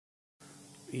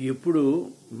ఎప్పుడు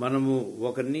మనము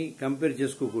ఒకరిని కంపేర్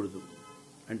చేసుకోకూడదు.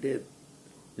 అంటే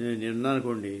నేను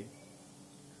అనుకోండి,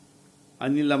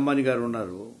 అనిల్ అంబానీ గారు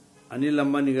ఉన్నారు. అనిల్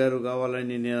అంబానీ గారు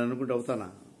కావాలని నేను అనుకుంటే అవుతానా?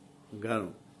 గాను.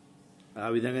 ఆ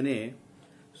విధంగానే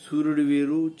సూర్యుడు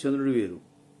వేరు, చంద్రుడు వేరు.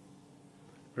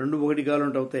 రెండు ఒకటి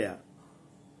కావాలంటే అవుతాయా?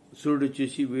 సూర్యుడు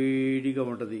వచ్చేసి వేడిగా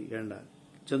ఉంటుంది ఎండ,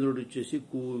 చంద్రుడు వచ్చేసి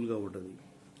కూల్గా ఉంటుంది.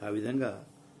 ఆ విధంగా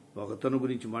ఒకతను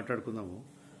గురించి మాట్లాడుకుందాము.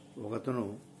 ఒకతను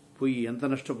పోయి ఎంత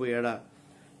నష్టపోయాడా,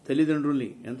 తల్లిదండ్రుల్ని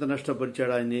ఎంత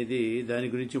నష్టపరిచాడా అనేది దాని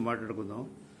గురించి మాట్లాడుకుందాం.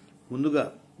 ముందుగా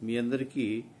మీ అందరికీ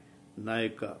నా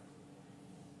యొక్క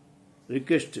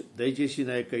రిక్వెస్ట్, దయచేసి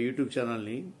నా యొక్క యూట్యూబ్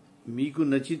ఛానల్ని మీకు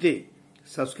నచ్చితే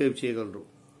సబ్స్క్రైబ్ చేయగలరు,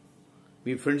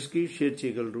 మీ ఫ్రెండ్స్కి షేర్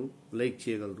చేయగలరు, లైక్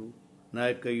చేయగలరు. నా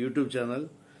యొక్క YouTube channel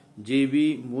JB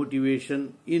motivation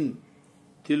in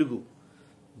Telugu.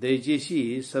 దయచేసి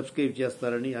సబ్స్క్రైబ్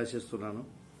చేస్తారని ఆశిస్తున్నాను.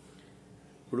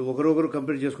 ఇప్పుడు ఒకరొకరు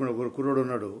కంపేర్ చేసుకున్నారు. ఒకరు కుర్రోడు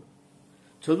ఉన్నాడు,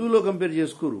 చదువులో కంపేర్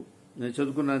చేసుకోరు. నేను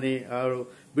చదువుకున్నానే, ఆ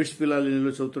బిట్స్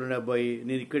పిల్లలు చదువుతున్నాడే అబ్బాయి,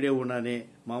 నేను ఇక్కడే ఉన్నానే,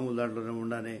 మామూలు దాంట్లోనే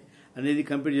ఉన్నానే అనేది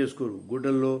కంపేర్ చేసుకోరు.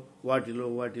 గుడ్డల్లో వాటిల్లో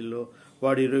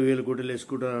వాడు 20,000 గుడ్డలు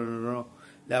వేసుకుంటున్నాను,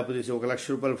 లేకపోతే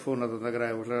 1,00,000 రూపాయల ఫోన్ అతని దగ్గర,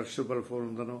 1,00,000 రూపాయల ఫోన్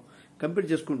ఉందనో కంపేర్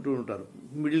చేసుకుంటూ ఉంటారు.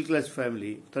 మిడిల్ క్లాస్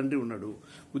ఫ్యామిలీ, తండ్రి ఉన్నాడు,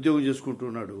 ఉద్యోగం చేసుకుంటూ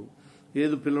ఉన్నాడు.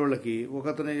 ఏదో పిల్లలకి ఒక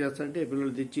అతను ఏం చేస్తాడంటే,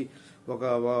 పిల్లలు తెచ్చి ఒక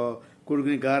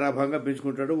కొడుకుని గారాభంగా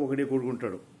పెంచుకుంటాడు. ఒకటే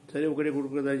కొడుకుంటాడు, సరే ఒకటే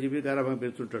కొడుకుందని చెప్పి గారాభంగా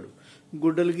పెంచుతుంటాడు.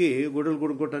 గుడ్డలు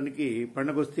కొనుక్కోవటానికి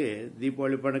పండగ వస్తే,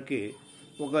 దీపావళి పండగకి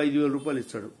ఒక 5,000 రూపాయలు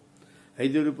ఇస్తాడు.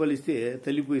 5,000 రూపాయలు ఇస్తే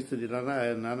తల్లిపోయి ఇస్తుంది,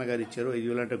 నాన్నగారు ఇచ్చారు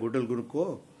 5,000 అంటే గుడ్డలు కొనుక్కో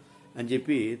అని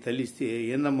చెప్పి తల్లి ఇస్తే,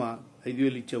 ఏందమ్మా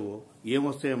 5,000 ఇచ్చావో,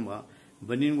 ఏమొస్తాయమ్మా,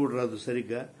 బనీన్ కూడా రాదు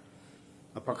సరిగ్గా.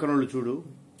 ఆ పక్కన వాళ్ళు చూడు,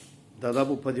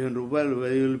 దాదాపు 15 రూపాయలు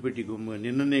 5,000 పెట్టి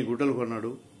నిన్ననే గుడ్డలు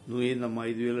కొన్నాడు, నువ్వేందమ్మా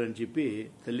 5,000 అని చెప్పి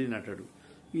తల్లిని అంటాడు.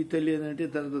 ఈ తల్లి ఏంటంటే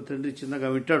తర్వాత తండ్రి చిన్నగా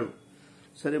వింటాడు.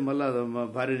 సరే మళ్ళా మా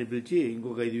భార్యని పిలిచి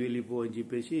ఇంకొక 5,000 ఇవ్వు అని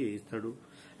చెప్పేసి ఇస్తాడు.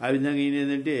 ఆ విధంగా ఈయన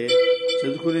ఏంటంటే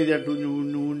చదువుకునేది అటు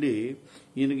ఉండి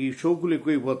ఈయనకి షోకులు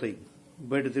ఎక్కువైపోతాయి.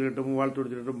 బయట తిరగటం, వాళ్ళతో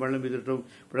తిరగటం, బళ్ళ మీద తిరగటం.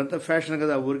 ఇప్పుడంతా ఫ్యాషన్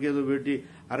కదా, ఊరికేదో పెట్టి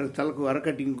తలకు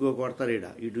అరకట్టి ఇంకో కొడతారు.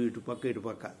 ఇటు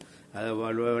పక్క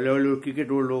వాళ్ళు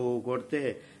క్రికెట్ వాళ్ళు కొడితే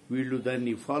వీళ్ళు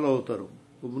దాన్ని ఫాలో అవుతారు.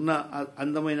 ఉన్న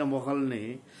అందమైన మొహాలని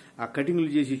ఆ కటింగ్లు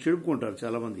చేసి చెడుపుకుంటారు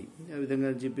చాలామంది. ఆ విధంగా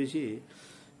చెప్పేసి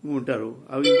ఉంటారు.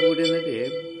 అవి ఇంకొకటి ఏంటంటే,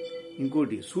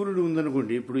 ఇంకోటి సూర్యుడు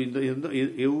ఉందనుకోండి. ఇప్పుడు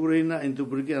ఎవరైనా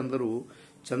ఇంతప్పటికీ అందరూ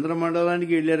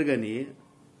చంద్రమండలానికి వెళ్ళారు, కానీ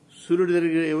సూర్యుడి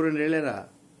దగ్గర ఎవరైనా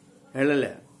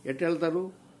వెళ్ళలే. ఎట్లా వెళ్తారు?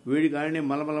 వేడికి ఆడనే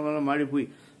మలమల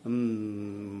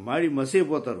మాడి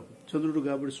మసైపోతారు. చంద్రుడు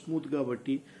కాబట్టి స్మూత్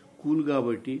కాబట్టి కూల్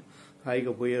కాబట్టి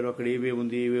హాయిగా పోయారు. అక్కడ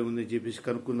ఏమేముంది అని చెప్పేసి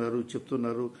కనుక్కున్నారు,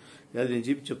 చెప్తున్నారు. అది నేను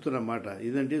చెప్తున్నమాట.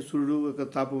 ఇదంటే సూర్యుడు యొక్క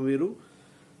తాపం వేరు,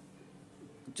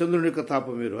 చంద్రుడి యొక్క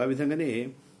తాపం వేరు. ఆ విధంగానే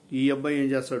ఈ అబ్బాయి ఏం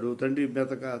చేస్తాడు, తండ్రి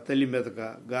మెతక తల్లి మెతక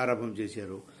గారాభం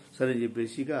చేశారు. సరే అని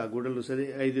చెప్పేసి ఇక గుడ్డలు సరే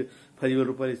 10,000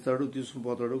 రూపాయలు ఇస్తాడు, తీసుకుని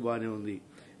పోతాడు. బాగానే ఉంది.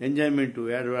 ఎంజాయ్మెంట్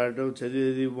ఆడటం,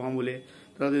 చదివేది మామూలే.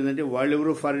 తర్వాత ఏంటంటే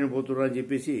వాళ్ళెవరో ఫారిన్ పోతున్నారు అని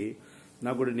చెప్పేసి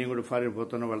నేను కూడా ఫారిన్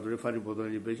పోతాను, వాళ్ళతో ఫారిన్ పోతాను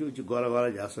అని చెప్పేసి వచ్చి గోలగోల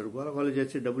చేస్తాడు. గోలగోల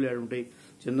చేస్తే డబ్బులు ఏడుంటాయి?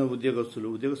 చిన్న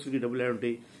ఉద్యోగస్తులకి డబ్బులు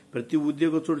ఏడుంటాయి? ప్రతి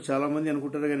ఉద్యోగస్తుడు చాలా మంది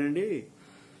అనుకుంటారు కానండి,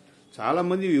 చాలా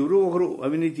మంది ఎవరో ఒకరు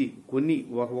అవినీతి, కొన్ని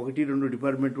 1-2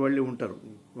 డిపార్ట్మెంట్ వాళ్ళే ఉంటారు.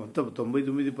 అంత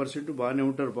 99% బాగానే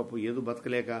ఉంటారు పాపం, ఏదో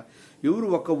బతకలేక. ఎవరు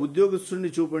ఒక్క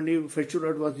ఉద్యోగస్తుడిని చూపండి, ఫెస్టివల్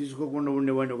అడ్వాన్స్ తీసుకోకుండా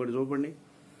ఉండేవాడిని ఒకటి చూపండి.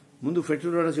 ముందు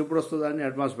ఫెస్టివల్ అడ్వాన్స్ ఎప్పుడు వస్తుందా అని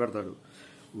అడ్వాన్స్ పెడతాడు.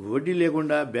 వడ్డీ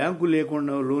లేకుండా, బ్యాంకు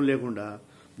లేకుండా, లోన్ లేకుండా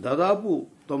దాదాపు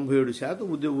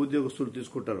 97% ఉద్యోగస్తులు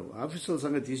తీసుకుంటారు. ఆఫీసర్ల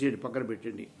సంగతి తీసేయండి, పక్కన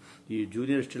పెట్టండి. ఈ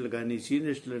జూనియర్ స్టిల్ కానీ,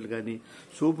 సీనియర్ స్టిల్ కానీ,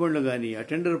 సూపర్లు కానీ,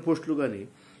 అటెండర్ పోస్టులు కానీ,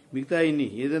 మిగతా ఇన్ని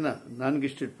ఏదైనా నాన్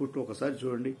గెస్టెడ్ పోస్టులు ఒకసారి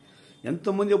చూడండి.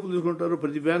 ఎంతమంది అప్పులు తీసుకుంటారో.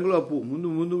 ప్రతి బ్యాంకులో అప్పు.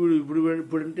 ముందు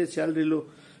ఇప్పుడంటే శాలరీలో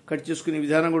కట్ చేసుకునే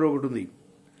విధానం కూడా ఒకటి ఉంది.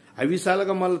 అవి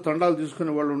సాలగా మళ్ళీ తండాలు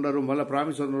తీసుకునే వాళ్ళు ఉన్నారు, మళ్ళీ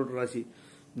ప్రామిస్ నోట్ రాసి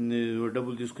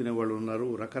డబ్బులు తీసుకునే వాళ్ళు ఉన్నారు.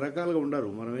 రకరకాలుగా ఉన్నారు.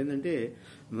 మనం ఏంటంటే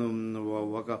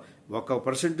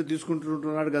 1%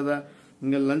 తీసుకుంటుంటున్నాడు కదా,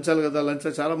 ఇంకా లంచాలు కదా.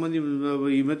 చాలా మంది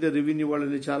ఈ మధ్య రెవెన్యూ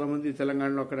వాళ్ళని చాలా మంది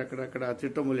తెలంగాణలో అక్కడక్కడ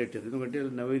తిట్టం మొదలెట్టారు. ఎందుకంటే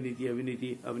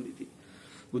అవినీతి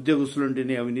ఉద్యోగస్తులు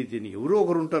అంటేనే అవినీతి అని ఎవరో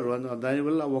ఒకరు ఉంటారు.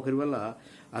 దానివల్ల ఒకరి వల్ల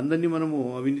అందరినీ మనము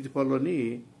అవినీతి పనులని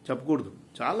చెప్పకూడదు.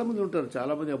 చాలా మంది ఉంటారు.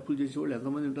 చాలా మంది అప్పులు చేసేవాళ్ళు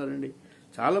ఎంతమంది ఉంటారండి?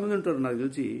 చాలా మంది ఉంటారు. నాకు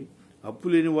తెలిసి అప్పు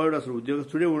లేని వాడు అసలు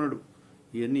ఉద్యోగస్తుడే ఉన్నాడు.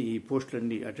 ఇవన్నీ ఈ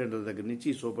పోస్టులన్నీ అటెండర్ దగ్గర నుంచి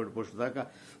సూపర్ పోస్ట్ దాకా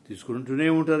తీసుకుంటూనే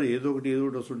ఉంటారు. ఏదో ఒకటి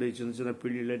వస్తుంటాయి. చిన్న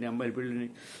పెళ్లిళ్ళని, అమ్మాయిల పెళ్లిని,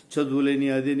 చదువులని,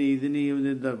 అదని ఇదని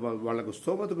వాళ్ళకు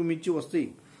స్తోమతకు మించి వస్తాయి.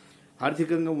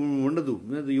 ఆర్థికంగా ఉండదు.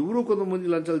 ఎవరో కొంతమంది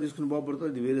లంచాలు తీసుకుని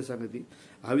బాగుపడతారు, అది వేరే సంగతి.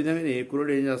 ఆ విధంగానే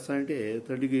కుర్రోడు ఏం చేస్తాడంటే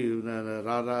తండ్రికి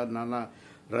నాన్న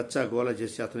రచ్చా గోలా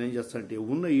చేసి అతను ఏం చేస్తాడంటే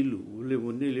ఉన్న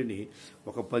ఇల్లుని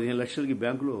ఒక 15 లక్షలకి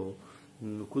బ్యాంకులో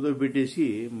కుదరబెట్టేసి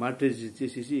మార్టేజ్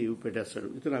చేసేసి పెట్టేస్తాడు.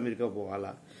 ఇతను అమెరికా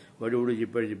పోవాలా, వాడు ఎవడో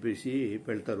చెప్పేసి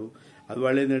వెళ్తారు. అది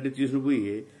వాళ్ళు ఏంటంటే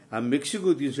తీసుకుపోయి ఆ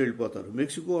మెక్సికో తీసుకెళ్ళిపోతారు.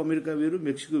 మెక్సికో అమెరికా వేరు,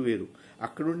 మెక్సికో వేరు.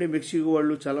 అక్కడ ఉండే మెక్సికో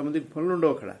వాళ్ళు చాలా మందికి పనులు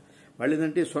ఉండవు అక్కడ. వాళ్ళు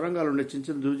ఏంటంటే సొరంగాలు ఉండే చిన్న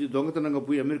చిన్న దూరి దొంగతనంగా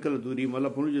పోయి అమెరికాలో దూరి మళ్ళీ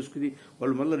పనులు చేసుకుని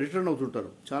వాళ్ళు మళ్ళీ రిటర్న్ అవుతుంటారు.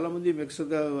 చాలామంది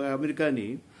అమెరికాని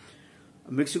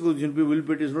మెక్సికో చనిపోయి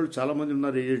వదిలిపెట్టేసిన వాళ్ళు చాలామంది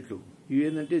ఉన్నారు ఏజెంట్లు.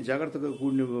 ఇవేంటంటే జాగ్రత్తగా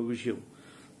కూడిన విషయం.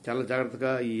 చాలా జాగ్రత్తగా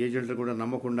ఈ ఏజెంట్లు కూడా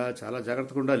నమ్మకుండా చాలా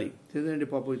జాగ్రత్తగా ఉండాలి. ఎందుకంటే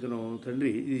పాపం ఇతను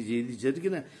తండ్రి ఇది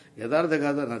జరిగిన యథార్థ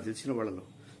కాదా నాకు తెలిసిన వాళ్ళలో.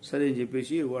 సరే అని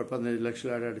చెప్పేసి వాడు 15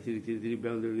 లక్షలు ఆడాడు, తిరిగి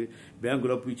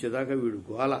బ్యాంకులో అప్పు ఇచ్చేదాకా వీడు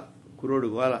కుర్రోడు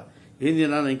గోల. ఏంది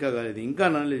నాన్న ఇంకా కాలేదు, ఇంకా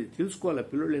నానలేదు. తెలుసుకోవాలి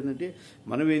పిల్లలు ఏంటంటే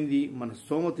మనమేంది, మన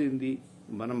స్తోమత ఏంది,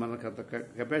 మనకు అంత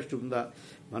కెపాసిటీ ఉందా,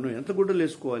 మనం ఎంత గుడ్డలు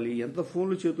వేసుకోవాలి, ఎంత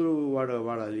ఫోన్లు చేతులు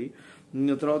వాడాలి,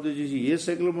 తర్వాత వచ్చేసి ఏ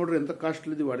సైకిల్ మోటార్ ఎంత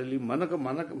కాస్ట్లీది వాడాలి,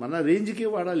 మన రేంజ్కే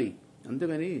వాడాలి.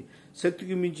 అంతేగాని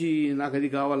శక్తికి మించి నాకు అది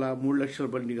కావాలా, 3 లక్షల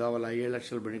బండి కావాలా, 7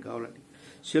 లక్షల బండి కావాలని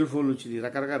సెల్ ఫోన్లు వచ్చింది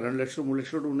రకరకాల 2 లక్షలు 3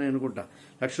 లక్షలు ఉన్నాయనుకుంటా.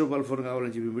 ₹1,00,000 ఫోన్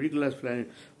కావాలని చెప్పి మిడిల్ క్లాస్ ప్లాన్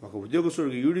ఒక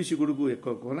ఉద్యోగస్తుడికి యూడీసీ కొడుకు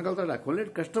కొనగలుగుతాడు. ఆ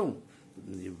కొనలేటి కష్టం.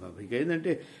 ఇక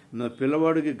ఏంటంటే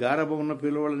పిల్లవాడికి గారాబం ఉన్న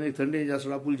పిల్లవాళ్ళని తండ్రి ఏం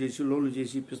చేస్తాడు, అప్పులు చేసి లోన్లు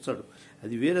చేసి ఇప్పిస్తాడు.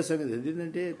 అది వేరే సంగతి.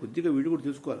 ఏంటంటే కొద్దిగా వీడు కూడా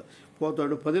తెలుసుకోవాలి.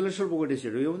 పోతాడు 10 లక్షలు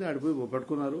పోగొట్టేశాడు. ఏముంది ఆడిపోయి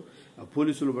పట్టుకున్నారు, ఆ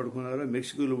పోలీసులు పట్టుకున్నారు,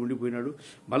 మెక్సికోలో ఉండిపోయినాడు.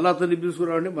 మళ్ళీ అతన్ని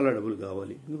తీసుకురావాలంటే మళ్ళీ డబ్బులు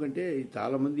కావాలి. ఎందుకంటే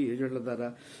చాలా మంది ఏజెంట్ల ద్వారా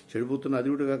చెడిపోతున్న.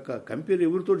 అది కూడా కాక కంపేర్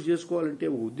ఎవరితో చేసుకోవాలంటే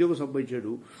ఒక ఉద్యోగం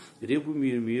సంపాదించాడు. రేపు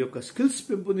మీ యొక్క స్కిల్స్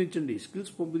పెంపొందించండి.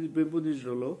 స్కిల్స్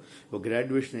పెంపొందించడంలో ఒక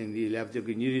గ్రాడ్యుయేషన్ అయింది, లేకపోతే ఒక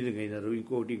ఇంజనీరింగ్ అయినారు,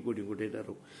 ఇంకోటి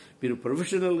అయినారు. మీరు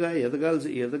ప్రొఫెషనల్గా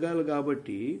ఎదగాలి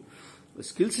కాబట్టి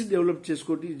స్కిల్స్ డెవలప్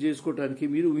చేసుకోవడానికి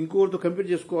మీరు ఇంకొకరితో కంపేర్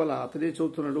చేసుకోవాలా. అతనే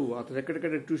చదువుతున్నాడు, అతను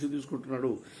ఎక్కడెక్కడ ట్యూషన్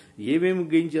తీసుకుంటున్నాడు, ఏమేమి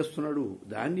గెయిన్ చేస్తున్నాడు,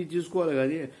 దాన్ని తీసుకోవాలి.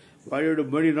 కానీ వాడు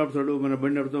బండి నడుపుతాడు, మన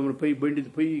బండి నడుపుతాం, మన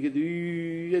బండి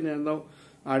అని అందాం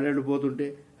ఆడాడు పోతుంటే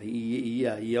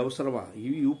ఈ అవసరమా?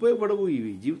 ఇవి ఉపయోగపడవు.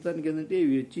 ఇవి జీవితానికి ఏంటంటే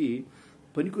ఇవి వచ్చి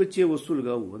పనికి వచ్చే వస్తువులు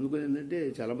కావు. అందుకని ఏంటంటే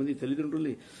చాలామంది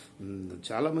తల్లిదండ్రులు,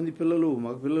 చాలామంది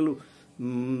మగ పిల్లలు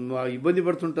ఇబ్బంది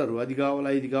పడుతుంటారు. అది కావాలా,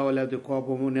 ఇది కావాలి, లేకపోతే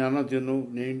కోపము, నేను అన్నం తిన్ను,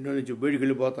 నేను ఇంట్లో నుంచి బయటికి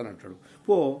వెళ్ళిపోతాను అంటాడు.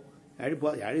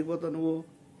 యాడికి పోతావు నువ్వు?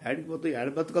 యాడికి పోతావు? యాడ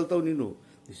బతకలుతావు? నిన్ను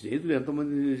స్నేహితులు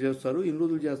ఎంతమంది చేస్తారు, ఎన్ని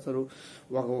రోజులు చేస్తారు?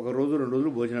 ఒక రోజు 2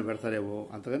 రోజులు భోజనం పెడతారేమో,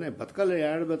 అంతగానే బతకాలి.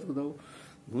 యాడ బతుకుతావు?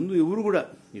 ముందు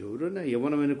ఎవరైనా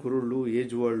యవ్వనమైన కుర్రోళ్ళు,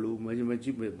 ఏజ్ వాళ్ళు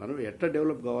మంచి మనం ఎట్లా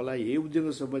డెవలప్ కావాలా, ఏ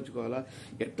ఉద్యోగం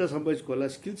సంపాదించుకోవాలా,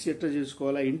 స్కిల్స్ ఎట్లా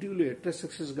చేసుకోవాలా, ఇంటర్వ్యూలో ఎట్లా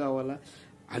సక్సెస్ కావాలా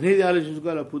అనేది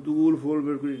ఆలోచించుకోవాలి. పొద్దుగూలు ఫోన్లు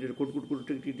పెట్టుకుని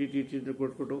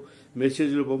కొట్టుకోవటం,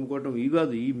 మెసేజ్లు పంపుకోవటం ఇవి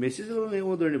కాదు. ఈ మెసేజ్ల వల్ల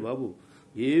ఏమవుతుందండి బాబు?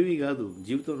 ఏమీ కాదు.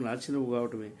 జీవితంలో నాశనం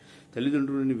కావటమే,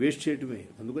 తల్లిదండ్రులని వేస్ట్ చేయటమే.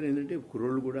 అందుకని ఏంటంటే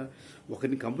కుర్రోళ్ళు కూడా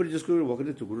ఒకరిని కంపేర్ చేసుకోకూడదు.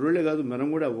 ఒకరిని కుర్రోళ్లే కాదు, మనం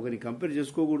కూడా ఒకరిని కంపేర్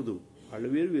చేసుకోకూడదు. వాళ్ళు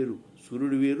వేరు,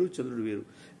 సూర్యుడు వేరు, చంద్రుడు వేరు,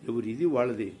 ఇది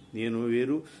వాళ్ళదే. నేను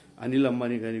వేరు, అనిల్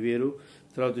అంబానీ కానీ వేరు,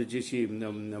 తర్వాత వచ్చేసి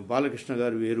బాలకృష్ణ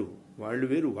గారు వేరు, వాళ్ళు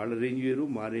వేరు, వాళ్ళ రేంజ్ వేరు,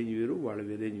 మా రేంజ్ వేరు, వాళ్ళ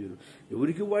రేంజ్ వేరు.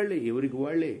 ఎవరికి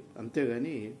వాళ్ళే.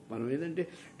 అంతేగాని మనం ఏంటంటే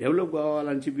డెవలప్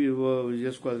కావాలని చెప్పి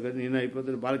చేసుకోవాలి. కానీ నేను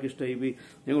అయిపోతాను, బాలకృష్ణ అయిపోయి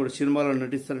నేను కూడా సినిమాలో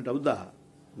నటిస్తానంటే అవుద్దా?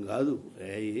 కాదు.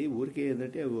 ఊరికే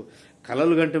ఏంటంటే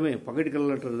కళలు గంటమే, పగటి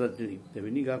కళలు అంటారు.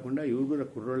 అవన్నీ కాకుండా ఎవరు కూడా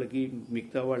కుర్రోళ్ళకి,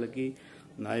 మిగతా వాళ్ళకి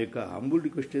నా యొక్క హంబుల్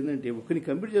రిక్వెస్ట్ ఏంటంటే ఒకరిని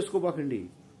కంప్లీట్ చేసుకోబాకండి.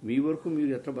 మీ వరకు మీరు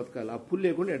ఎట్లా బతకాలా, అప్పులు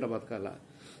లేకుండా ఎట్లా బతకాలా,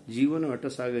 జీవనం ఎట్లా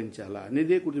సాగించాలా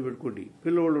అనేదే గుర్తుపెట్టుకోండి.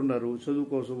 పిల్లవాళ్ళు ఉన్నారు, చదువు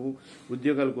కోసము,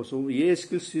 ఉద్యోగాల కోసం ఏ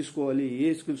స్కిల్స్ తీసుకోవాలి, ఏ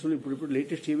స్కిల్స్లో ఇప్పుడు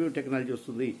లేటెస్ట్ ఏమేమి టెక్నాలజీ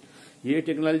వస్తుంది, ఏ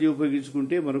టెక్నాలజీ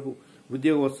ఉపయోగించుకుంటే మనకు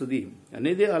ఉద్యోగం వస్తుంది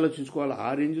అనేదే ఆలోచించుకోవాలి. ఆ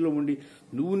రేంజ్లో ఉండి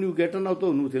నువ్వు గెటన్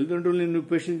అవుతావు. నువ్వు తల్లిదండ్రులని నువ్వు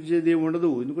ప్రశ్నించేది ఏమి ఉండదు.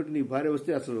 ఎందుకంటే నీ భార్య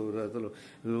వస్తే అసలు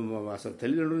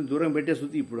తల్లిదండ్రులని దూరం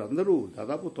పెట్టేస్తుంది. ఇప్పుడు అందరూ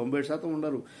దాదాపు 90%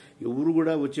 ఉన్నారు. ఎవరు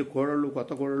కూడా వచ్చే కోడళ్ళు,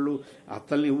 కొత్త కోడళ్ళు,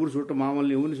 అత్తల్ని ఎవరు చుట్టం,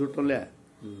 మామల్ని ఎవరిని చుట్టంలే.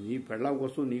 నీ పెళ్ళాం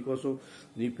కోసం, నీ కోసం,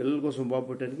 నీ పిల్లల కోసం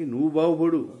బాగుపడటానికి నువ్వు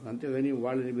బాగుపడు. అంతేగాని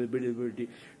వాళ్ళని పెట్టి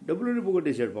డబ్బులని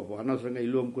పోగొట్టేశాడు పాపం. అనవసరంగా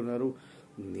ఇల్లు అమ్ముకున్నారు.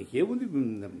 నీకేముంది,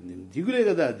 దిగులే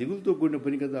కదా, దిగులతో కూడిన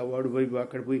పని కదా. వాడు పోయి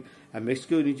అక్కడ పోయి ఆ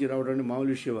మెక్సికో నుంచి రావడానికి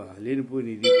మామూలు విషయమా? లేనిపోయి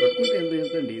ఇది పట్టుకుంటే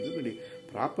ఎంతండి. ఎందుకండి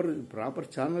ప్రాపర్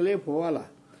ఛానలే పోవాలా.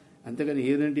 అంతేగాని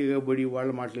ఏదంటే ఇవ్వబడి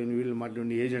వాళ్ళ మాట్లాడి వీళ్ళ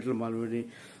మాట్లాడి ఏజెంట్ల మాట్లాడి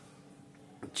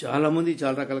చాలామంది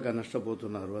చాలా రకాలుగా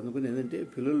నష్టపోతున్నారు. అందుకని ఏంటంటే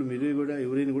పిల్లలు మీరు కూడా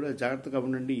ఎవరైనా కూడా జాగ్రత్తగా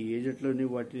ఉండండి. ఏజెంట్లోని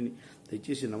వాటిని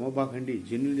తెచ్చేసి నమ్మబాకండి.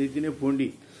 జెన్యున్ అయితేనే పోండి.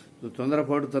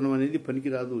 తొందరపాటుతనం అనేది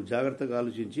పనికిరాదు. జాగ్రత్తగా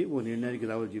ఆలోచించి ఓ నిర్ణయానికి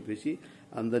రావాలని చెప్పేసి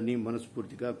అందరినీ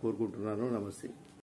మనస్ఫూర్తిగా కోరుకుంటున్నాను. నమస్తే.